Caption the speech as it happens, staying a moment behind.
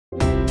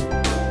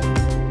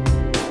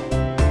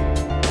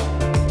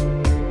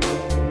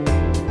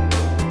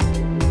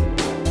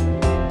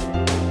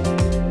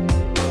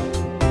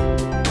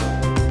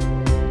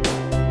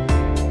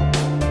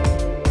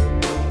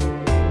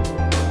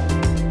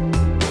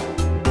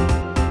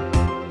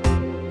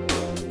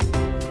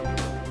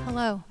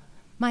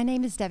My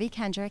name is Debbie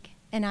Kendrick,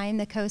 and I am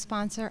the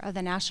co-sponsor of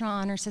the National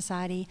Honor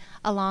Society,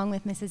 along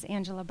with Mrs.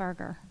 Angela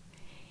Berger.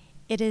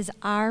 It is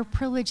our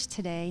privilege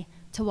today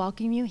to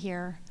welcome you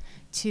here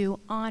to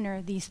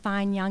honor these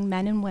fine young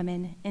men and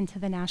women into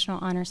the National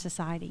Honor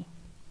Society.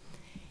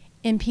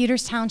 In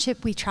Peters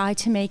Township, we try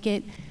to make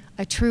it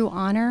a true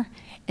honor,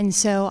 and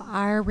so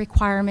our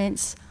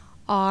requirements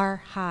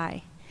are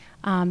high.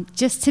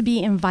 Just to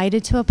be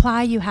invited to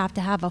apply, you have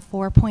to have a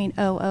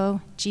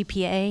 4.00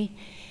 GPA,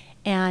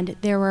 and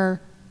there were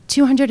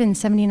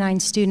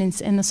 279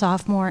 students in the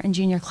sophomore and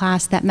junior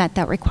class that met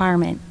that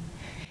requirement.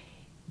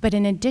 But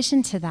in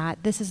addition to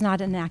that, this is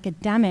not an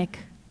academic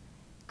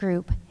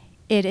group.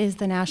 It is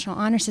the National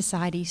Honor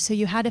Society, so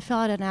you had to fill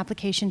out an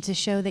application to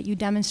show that you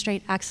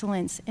demonstrate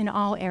excellence in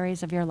all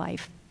areas of your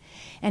life.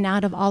 And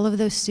out of all of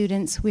those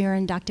students, we are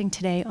inducting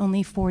today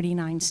only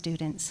 49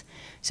 students.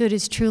 So it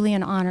is truly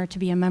an honor to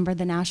be a member of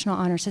the National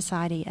Honor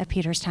Society at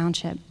Peters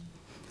Township.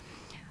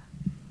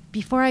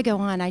 Before I go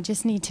on, I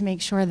just need to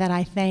make sure that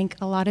I thank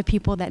a lot of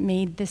people that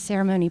made this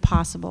ceremony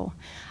possible.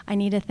 I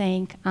need to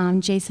thank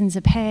Jason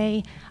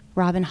Zapay,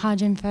 Robin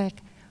Hodgenfick,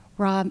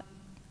 Ryan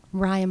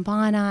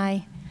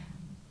Bonai,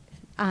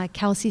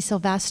 Kelsey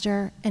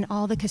Sylvester, and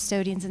all the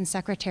custodians and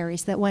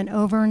secretaries that went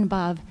over and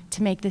above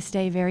to make this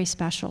day very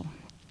special.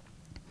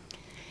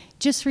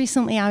 Just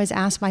recently, I was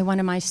asked by one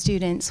of my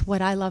students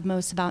what I love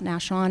most about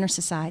National Honor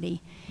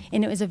Society,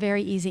 and it was a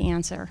very easy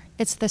answer.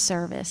 It's the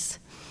service.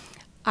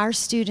 Our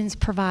students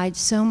provide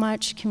so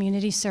much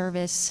community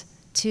service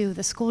to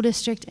the school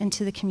district and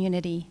to the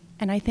community,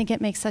 and I think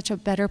it makes such a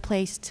better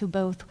place to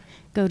both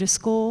go to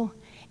school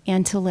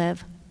and to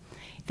live.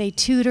 They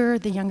tutor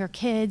the younger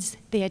kids,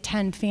 they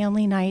attend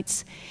family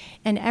nights,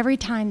 and every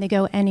time they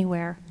go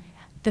anywhere,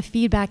 the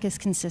feedback is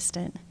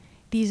consistent.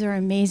 These are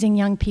amazing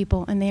young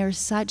people, and they are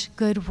such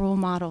good role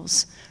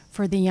models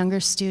for the younger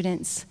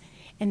students.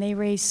 And they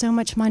raise so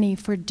much money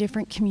for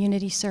different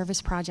community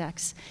service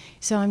projects.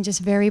 So I'm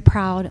just very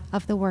proud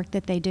of the work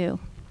that they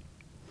do.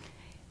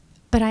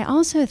 But I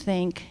also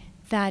think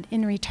that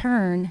in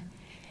return,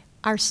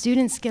 our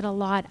students get a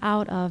lot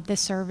out of the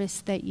service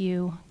that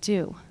you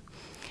do.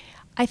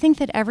 I think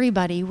that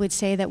everybody would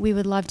say that we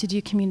would love to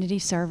do community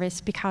service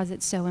because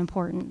it's so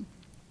important.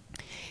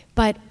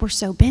 But we're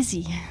so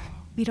busy.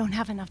 We don't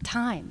have enough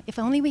time. If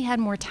only we had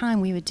more time,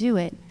 we would do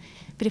it.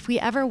 But if we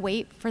ever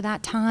wait for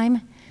that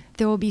time,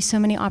 there will be so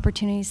many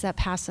opportunities that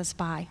pass us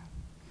by.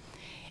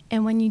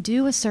 And when you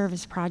do a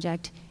service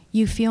project,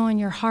 you feel in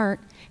your heart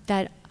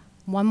that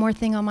one more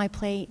thing on my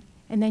plate,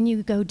 and then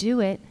you go do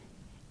it,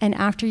 and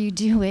after you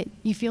do it,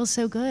 you feel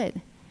so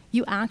good.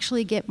 You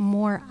actually get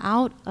more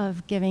out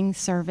of giving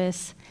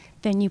service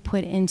than you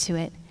put into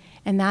it.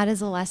 And that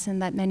is a lesson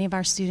that many of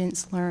our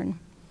students learn.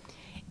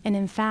 And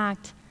in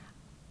fact,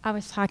 I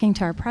was talking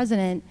to our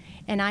president,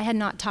 and I had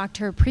not talked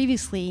to her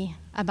previously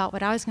about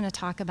what I was going to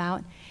talk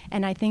about,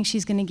 and I think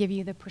she's going to give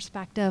you the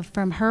perspective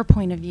from her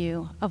point of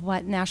view of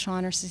what National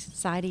Honor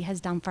Society has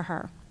done for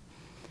her.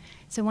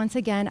 So once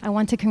again, I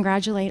want to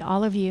congratulate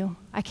all of you.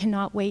 I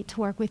cannot wait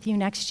to work with you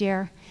next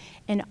year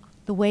in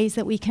the ways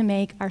that we can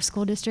make our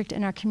school district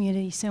and our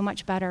community so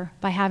much better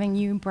by having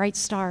you bright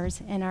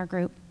stars in our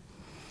group.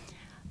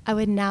 I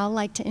would now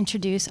like to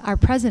introduce our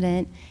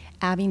president,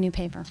 Abby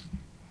Newpaver.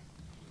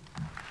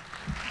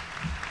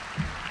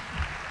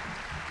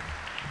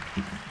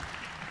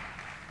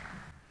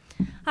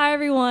 Hi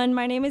everyone,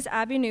 my name is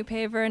Abby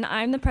Newpaver and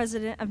I'm the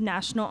president of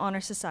National Honor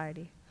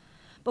Society.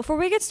 Before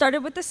we get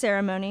started with the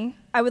ceremony,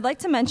 I would like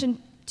to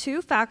mention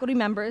two faculty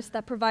members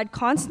that provide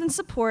constant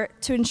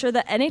support to ensure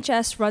that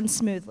NHS runs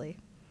smoothly.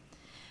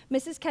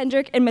 Mrs.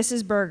 Kendrick and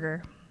Mrs.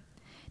 Berger.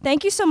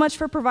 Thank you so much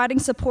for providing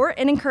support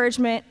and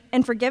encouragement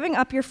and for giving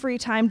up your free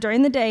time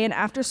during the day and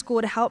after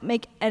school to help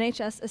make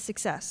NHS a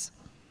success.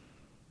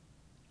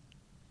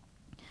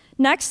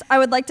 Next, I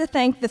would like to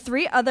thank the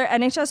 3 other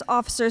NHS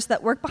officers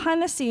that work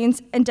behind the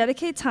scenes and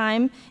dedicate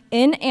time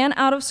in and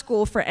out of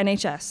school for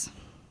NHS.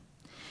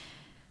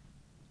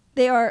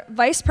 They are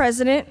Vice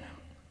President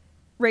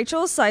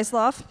Rachel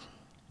Seisloff,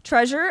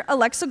 Treasurer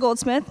Alexa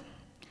Goldsmith,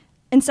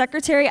 and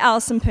Secretary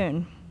Allison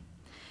Poon.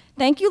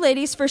 Thank you,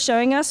 ladies, for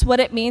showing us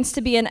what it means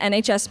to be an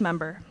NHS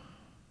member.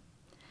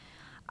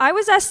 I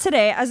was asked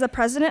today as the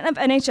president of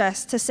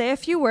NHS to say a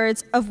few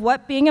words of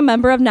what being a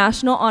member of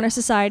National Honor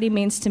Society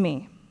means to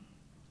me.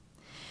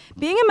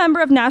 Being a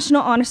member of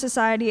National Honor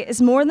Society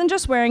is more than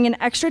just wearing an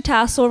extra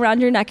tassel around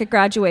your neck at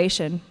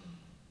graduation.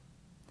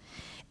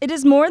 It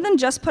is more than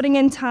just putting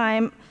in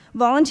time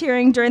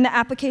volunteering during the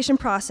application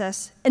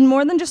process, and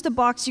more than just a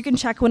box you can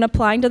check when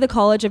applying to the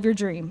college of your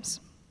dreams.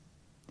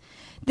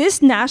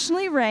 This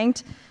nationally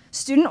ranked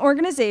student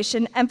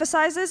organization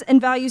emphasizes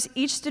and values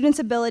each student's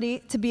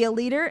ability to be a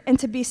leader and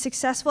to be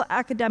successful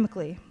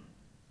academically,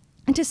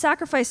 and to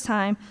sacrifice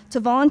time to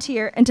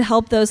volunteer and to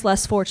help those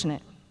less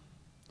fortunate.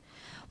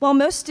 While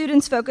most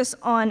students focus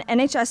on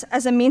NHS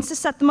as a means to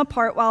set them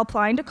apart while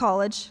applying to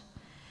college,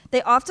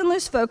 they often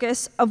lose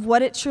focus of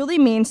what it truly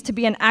means to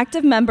be an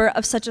active member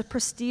of such a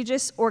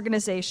prestigious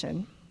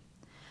organization.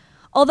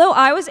 Although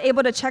I was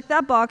able to check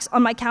that box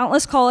on my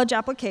countless college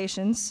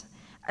applications,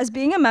 As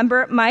being a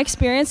member, my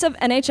experience of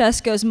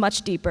NHS goes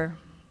much deeper.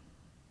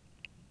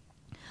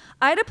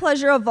 I had the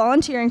pleasure of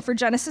volunteering for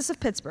Genesis of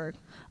Pittsburgh,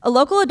 a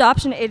local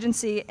adoption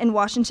agency in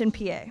Washington,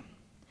 PA.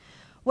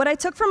 What I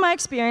took from my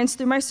experience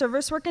through my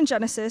service work in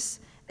Genesis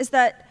is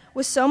that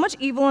with so much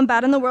evil and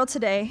bad in the world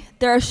today,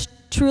 there are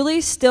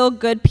truly still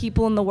good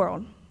people in the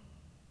world.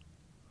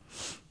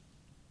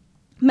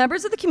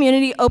 Members of the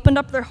community opened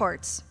up their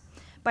hearts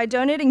by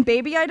donating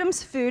baby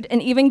items, food,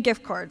 and even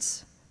gift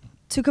cards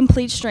to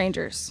complete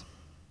strangers.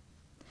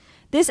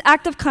 This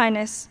act of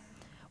kindness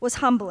was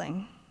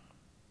humbling.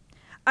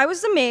 I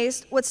was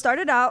amazed what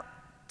started out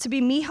to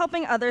be me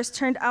helping others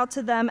turned out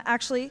to them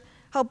actually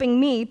helping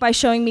me by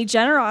showing me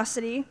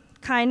generosity,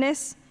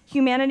 kindness,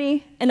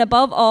 humanity, and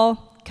above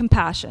all,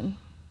 compassion.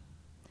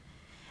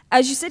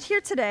 As you sit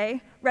here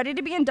today, ready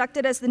to be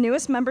inducted as the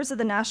newest members of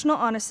the National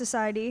Honor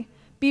Society,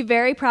 be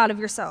very proud of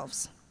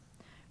yourselves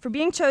for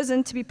being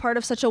chosen to be part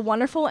of such a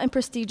wonderful and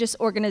prestigious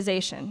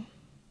organization.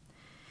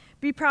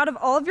 Be proud of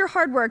all of your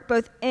hard work,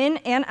 both in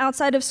and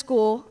outside of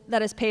school,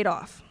 that has paid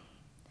off.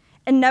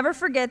 And never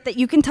forget that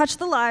you can touch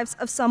the lives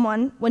of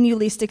someone when you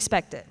least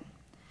expect it.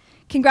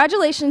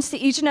 Congratulations to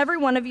each and every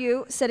one of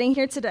you sitting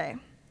here today.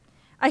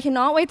 I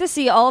cannot wait to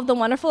see all of the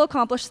wonderful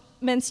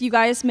accomplishments you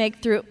guys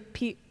make through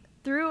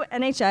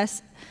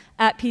NHS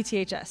at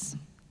PTHS.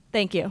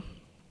 Thank you.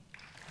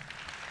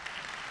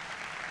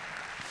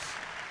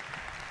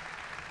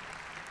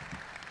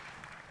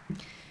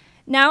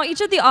 Now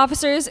each of the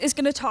officers is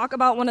going to talk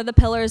about one of the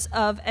pillars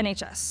of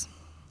NHS.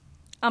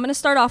 I'm going to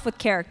start off with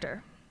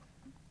character.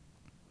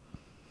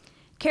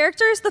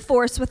 Character is the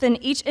force within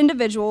each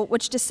individual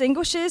which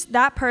distinguishes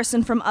that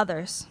person from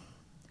others.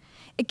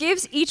 It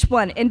gives each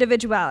one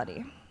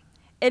individuality.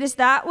 It is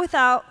that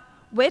without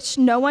which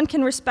no one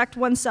can respect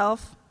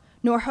oneself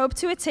nor hope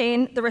to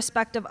attain the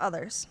respect of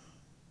others.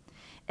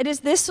 It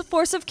is this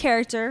force of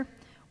character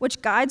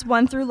which guides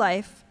one through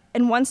life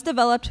and once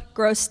developed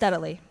grows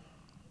steadily.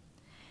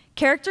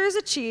 Character is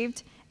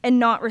achieved and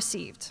not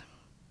received.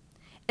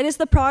 It is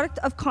the product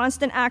of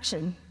constant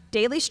action,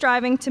 daily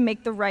striving to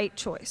make the right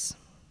choice.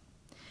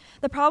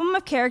 The problem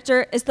of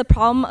character is the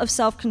problem of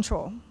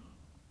self-control.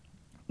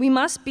 We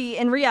must be,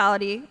 in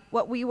reality,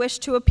 what we wish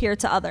to appear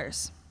to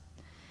others.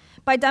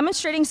 By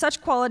demonstrating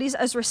such qualities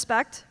as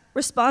respect,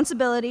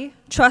 responsibility,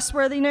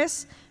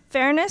 trustworthiness,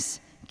 fairness,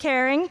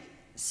 caring,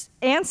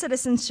 and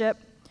citizenship,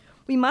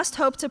 we must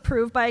hope to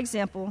prove by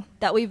example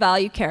that we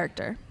value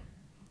character.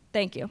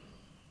 Thank you.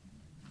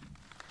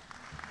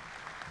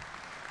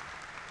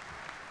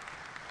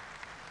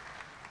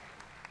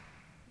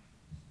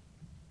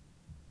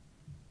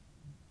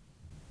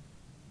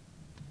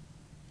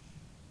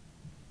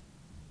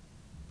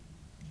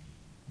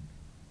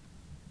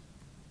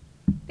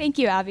 Thank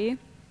you, Abby.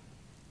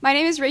 My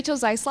name is Rachel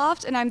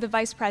Zeisloft, and I'm the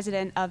Vice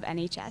President of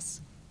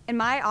NHS. And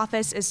my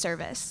office is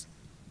service.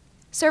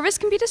 Service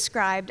can be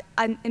described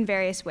in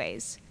various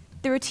ways.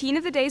 The routine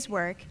of the day's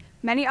work,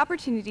 many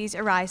opportunities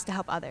arise to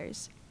help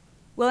others.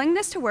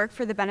 Willingness to work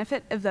for the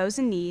benefit of those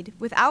in need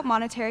without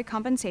monetary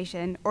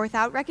compensation or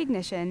without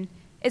recognition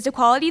is a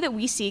quality that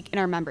we seek in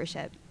our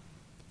membership.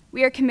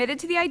 We are committed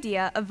to the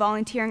idea of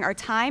volunteering our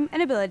time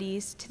and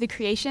abilities to the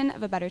creation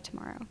of a better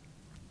tomorrow.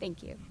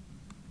 Thank you.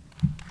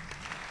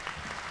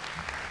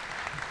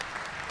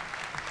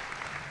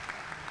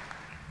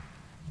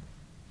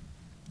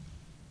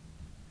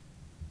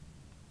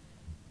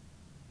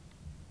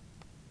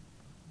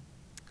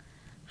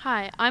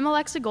 Hi, I'm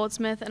Alexa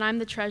Goldsmith, and I'm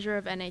the treasurer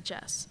of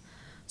NHS.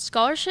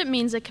 Scholarship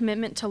means a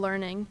commitment to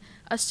learning.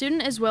 A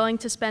student is willing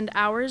to spend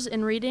hours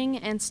in reading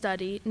and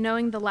study,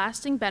 knowing the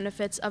lasting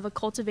benefits of a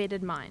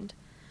cultivated mind.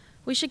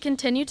 We should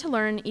continue to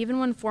learn even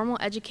when formal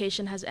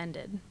education has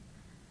ended.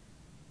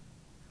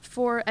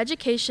 For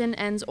education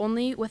ends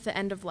only with the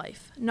end of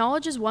life.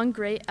 Knowledge is one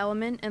great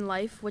element in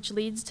life which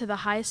leads to the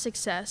highest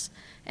success,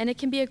 and it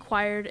can be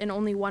acquired in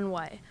only one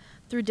way,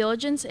 through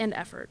diligence and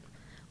effort.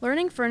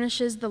 Learning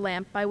furnishes the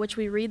lamp by which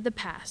we read the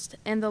past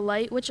and the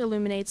light which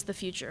illuminates the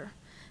future.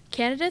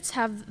 Candidates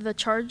have the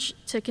charge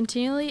to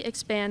continually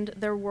expand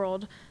their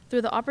world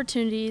through the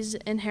opportunities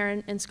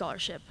inherent in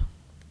scholarship.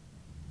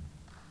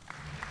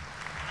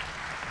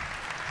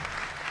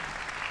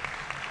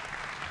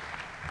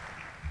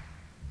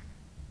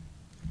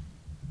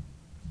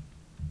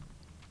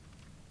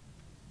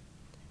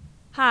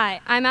 Hi,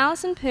 I'm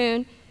Allison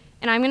Poon,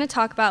 and I'm going to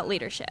talk about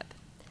leadership.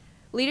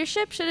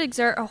 Leadership should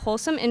exert a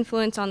wholesome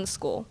influence on the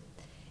school.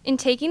 In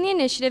taking the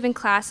initiative in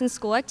class and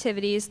school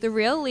activities, the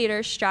real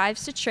leader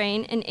strives to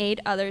train and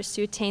aid others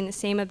to attain the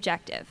same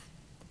objective.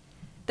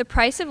 The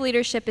price of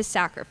leadership is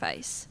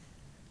sacrifice,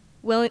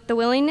 the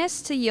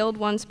willingness to yield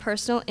one's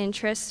personal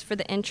interests for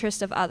the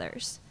interest of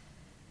others.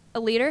 A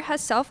leader has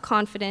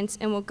self-confidence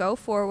and will go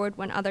forward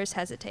when others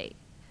hesitate.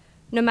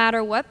 No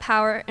matter what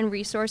power and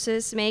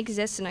resources may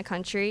exist in a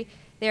country,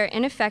 they are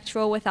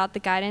ineffectual without the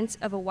guidance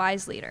of a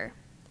wise leader.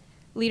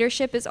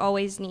 Leadership is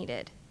always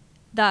needed.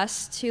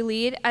 Thus, to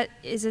lead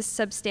is a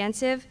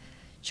substantive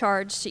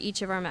charge to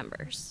each of our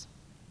members.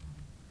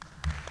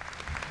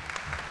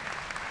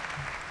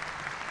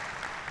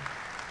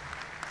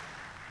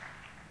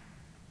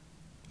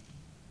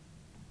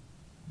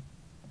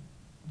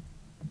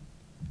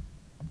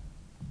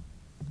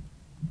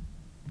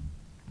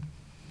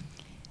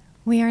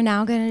 We are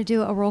now going to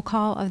do a roll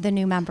call of the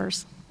new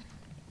members.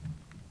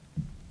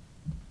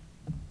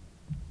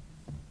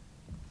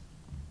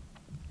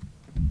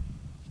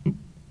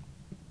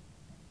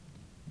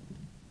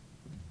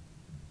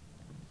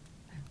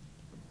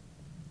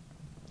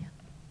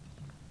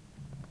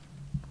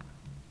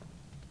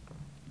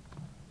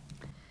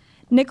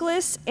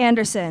 Nicholas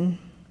Anderson.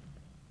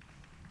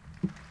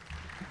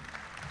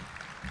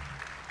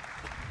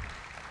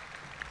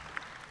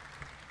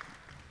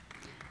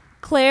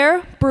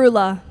 Claire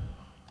Brula.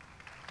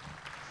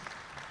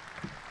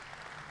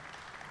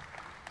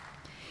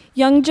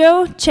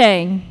 Youngjo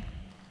Chang.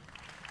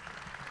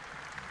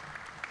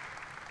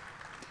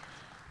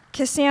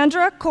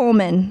 Cassandra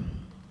Coleman.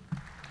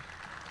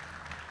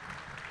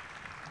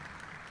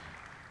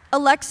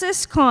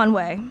 Alexis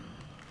Conway.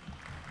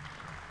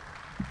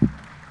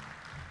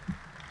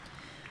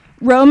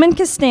 Roman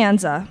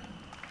Costanza.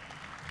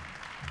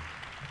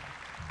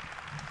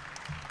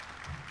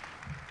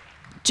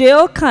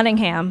 Jill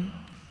Cunningham.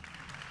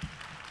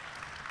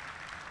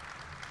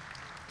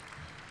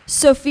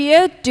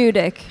 Sophia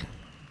Dudick.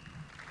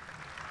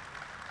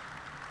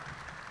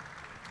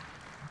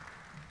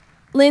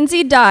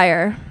 Lindsay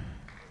Dyer.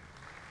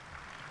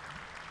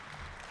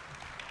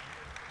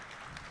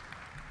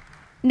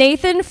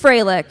 Nathan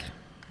Freilich.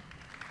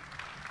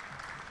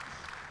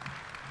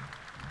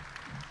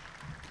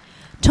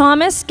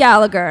 Thomas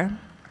Gallagher.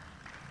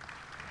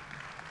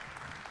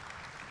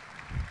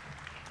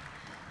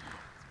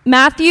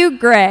 Matthew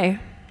Gray.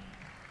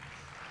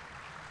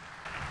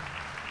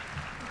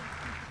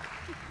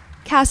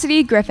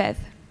 Cassidy Griffith.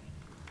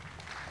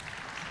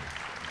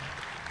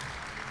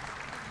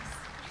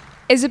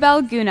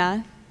 Isabel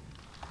Guna.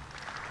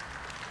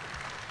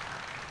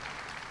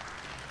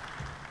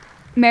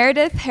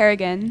 Meredith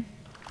Harrigan.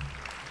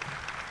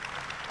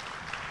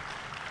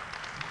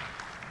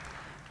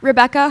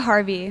 Rebecca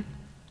Harvey.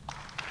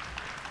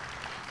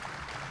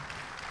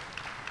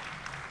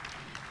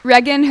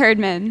 Regan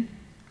Herdman.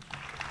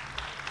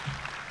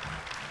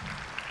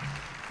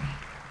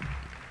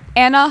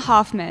 Anna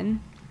Hoffman.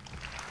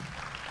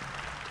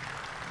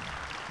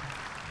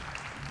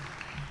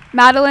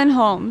 Madeline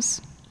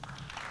Holmes.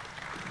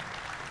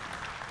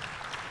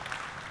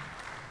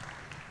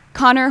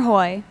 Connor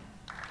Hoy.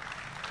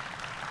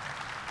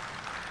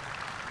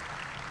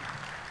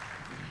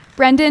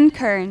 Brendan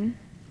Kern.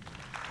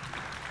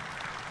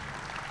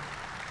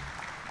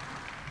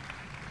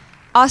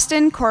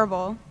 Austin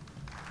Corbel.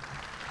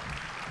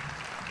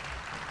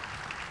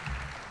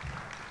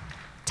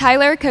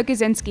 Tyler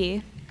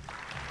Kokosinski.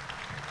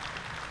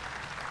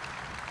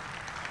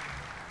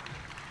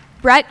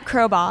 Brett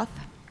Kroboth.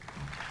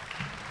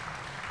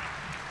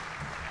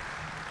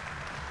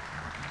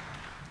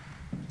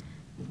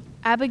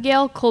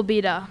 Abigail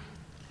Kolbita.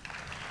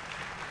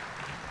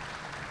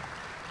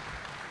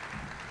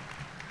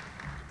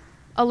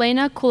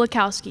 Elena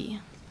Kulikowski.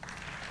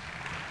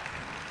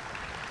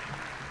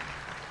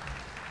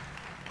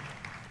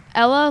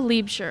 Ella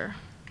Liebscher.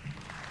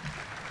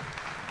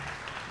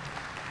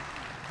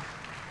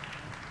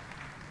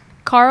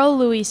 Carl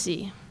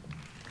Luisi.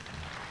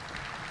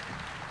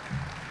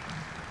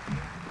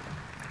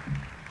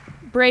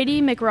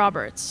 Brady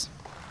McRoberts.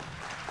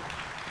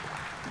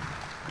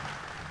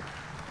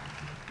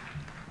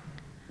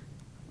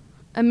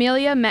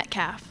 Amelia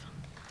Metcalf.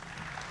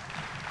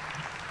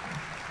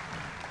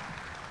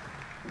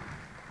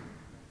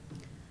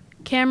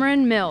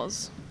 Cameron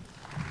Mills.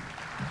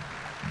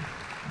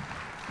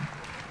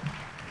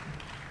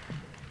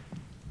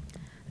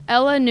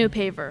 Ella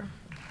Newpaver.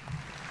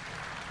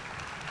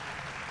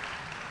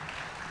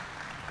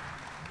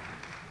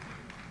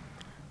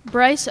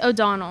 Bryce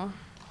O'Donnell.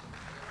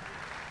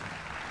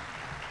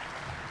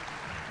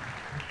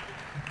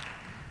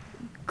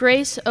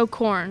 Grace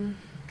O'Corn.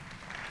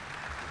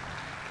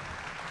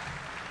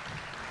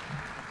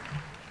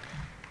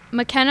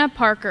 McKenna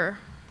Parker.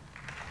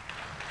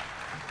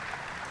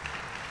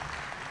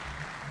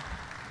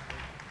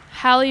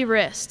 Hallie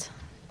Rist.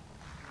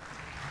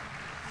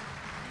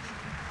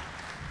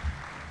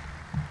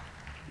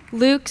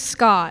 Luke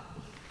Scott.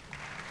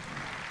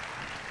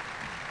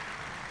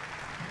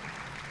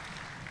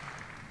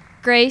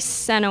 Grace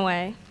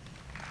Senaway.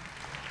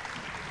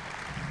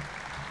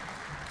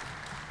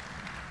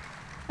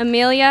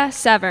 Amelia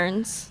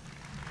Severns.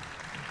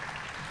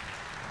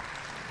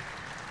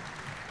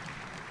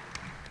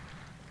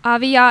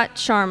 Aviyat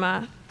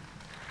Sharma.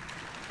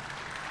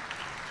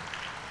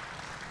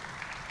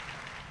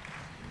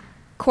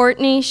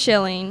 Courtney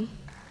Schilling.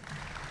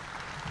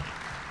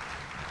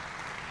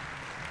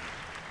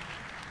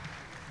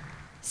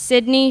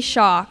 Sydney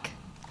Schock.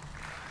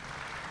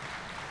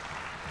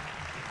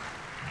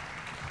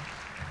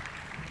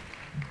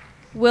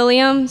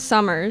 William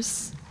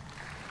Summers.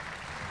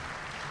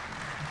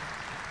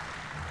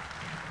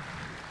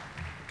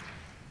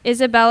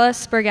 Isabella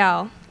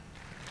Sprigal.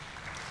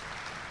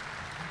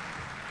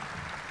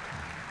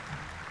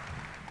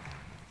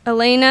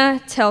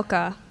 Elena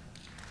Telka.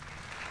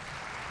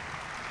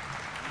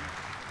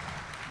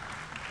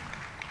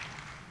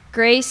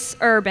 Grace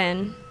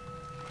Urban.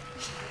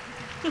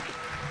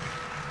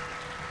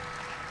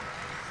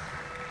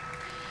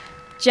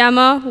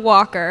 Gemma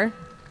Walker.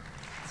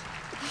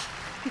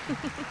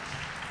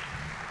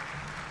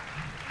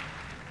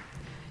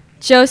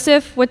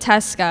 Joseph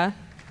Wateska.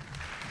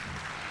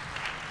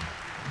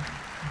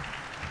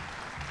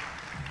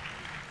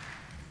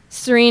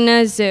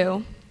 Serena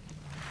Zhu.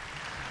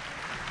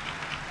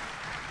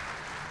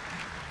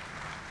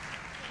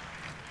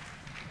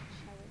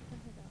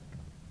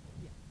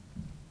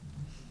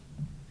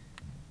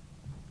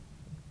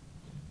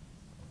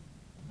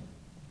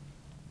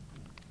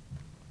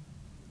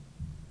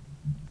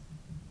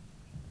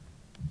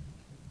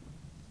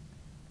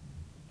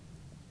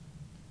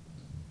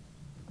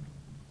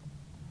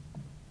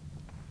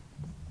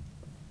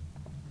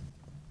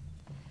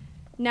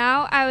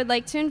 Now I would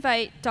like to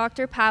invite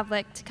Dr.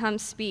 Pavlik to come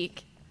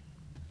speak.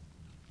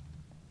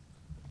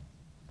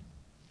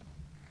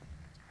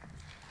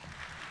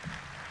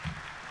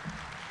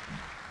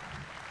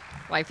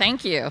 Why,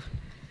 thank you.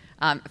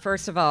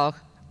 First of all,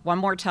 one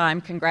more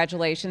time,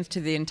 congratulations to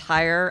the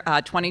entire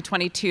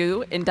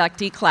 2022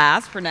 inductee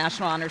class for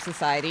National Honor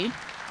Society.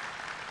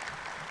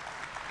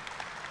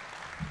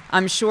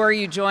 I'm sure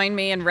you join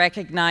me in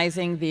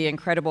recognizing the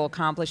incredible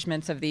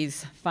accomplishments of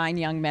these fine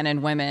young men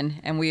and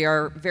women, and we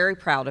are very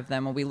proud of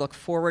them, and we look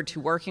forward to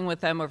working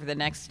with them over the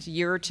next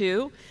year or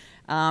two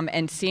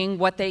and seeing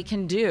what they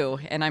can do,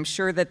 and I'm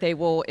sure that they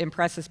will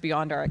impress us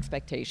beyond our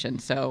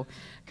expectations, so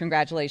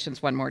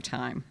congratulations one more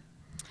time.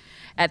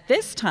 At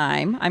this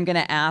time, I'm going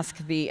to ask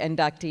the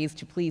inductees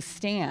to please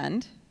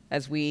stand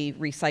as we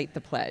recite the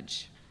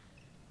pledge.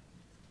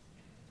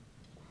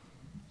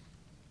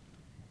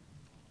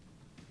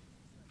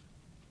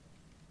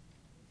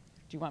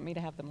 Do you want me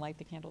to have them light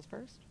the candles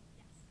first?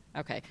 Yes.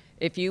 Okay.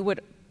 If you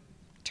would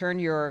turn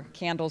your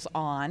candles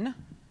on.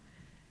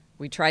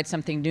 We tried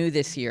something new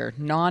this year,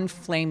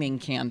 non-flaming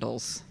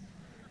candles.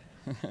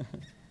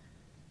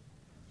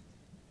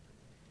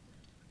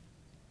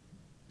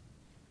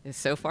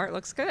 So far, it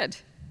looks good.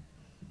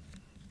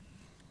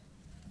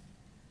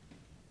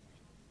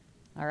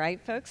 All right,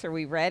 folks, are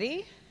we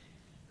ready?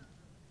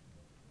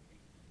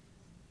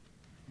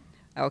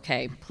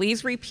 Okay,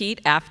 please repeat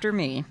after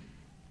me.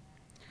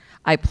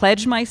 I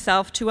pledge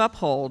myself to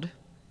uphold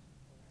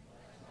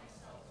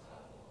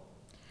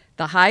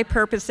the high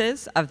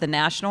purposes of the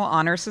National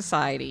Honor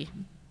Society,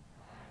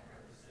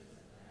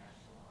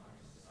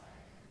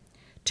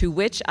 to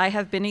which I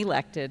have been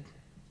elected,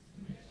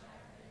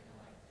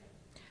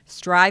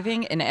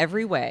 striving in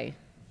every way,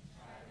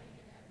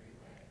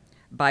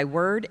 by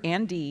word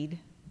and deed,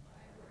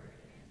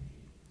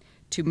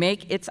 to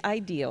make its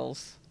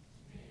ideals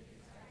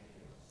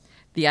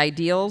the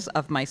ideals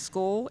of my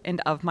school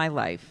and of my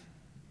life.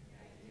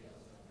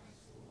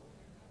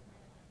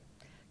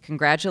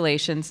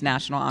 Congratulations,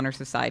 National Honor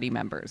Society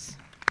members.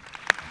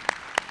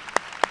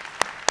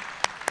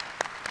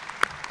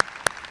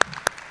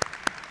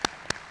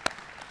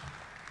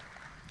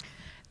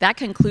 That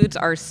concludes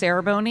our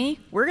ceremony.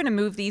 We're going to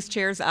move these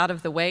chairs out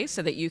of the way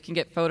so that you can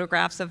get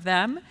photographs of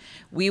them.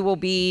 We will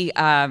be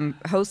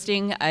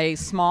hosting a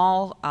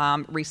small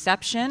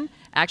reception,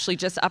 actually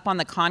just up on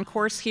the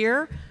concourse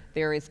here.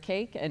 There is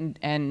cake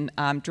and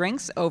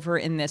drinks over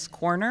in this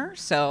corner.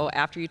 So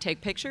after you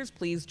take pictures,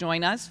 please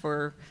join us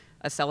for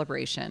a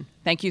celebration.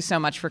 Thank you so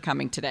much for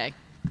coming today.